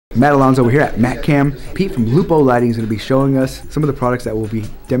Matt Alonzo, we're here at MatCam. Pete from Lupo Lighting is going to be showing us some of the products that we'll be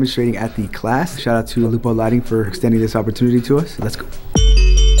demonstrating at the class. Shout out to Lupo Lighting for extending this opportunity to us. Let's go.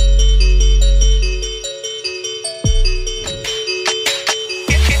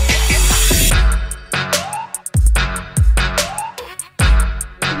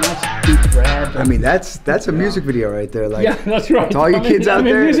 I mean, that's a music video right there. Like, yeah, that's right. To all you kids out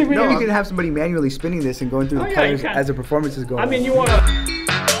there, no, you can have somebody manually spinning this and going through the colors as the performance is going on. I mean, you want to...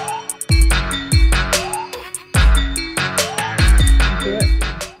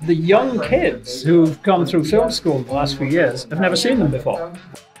 The young kids who've come through film school the last few years have never seen them before.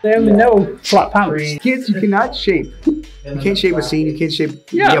 They only know flat pans. Kids, you cannot shape. You can't shape a scene. You can't shape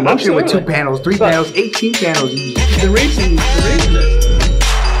the emotion absolutely. with 2 panels, 3 panels, 18 panels. The reason is...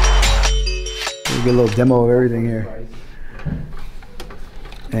 We'll get a little demo of everything here.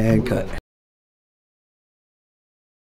 And cut.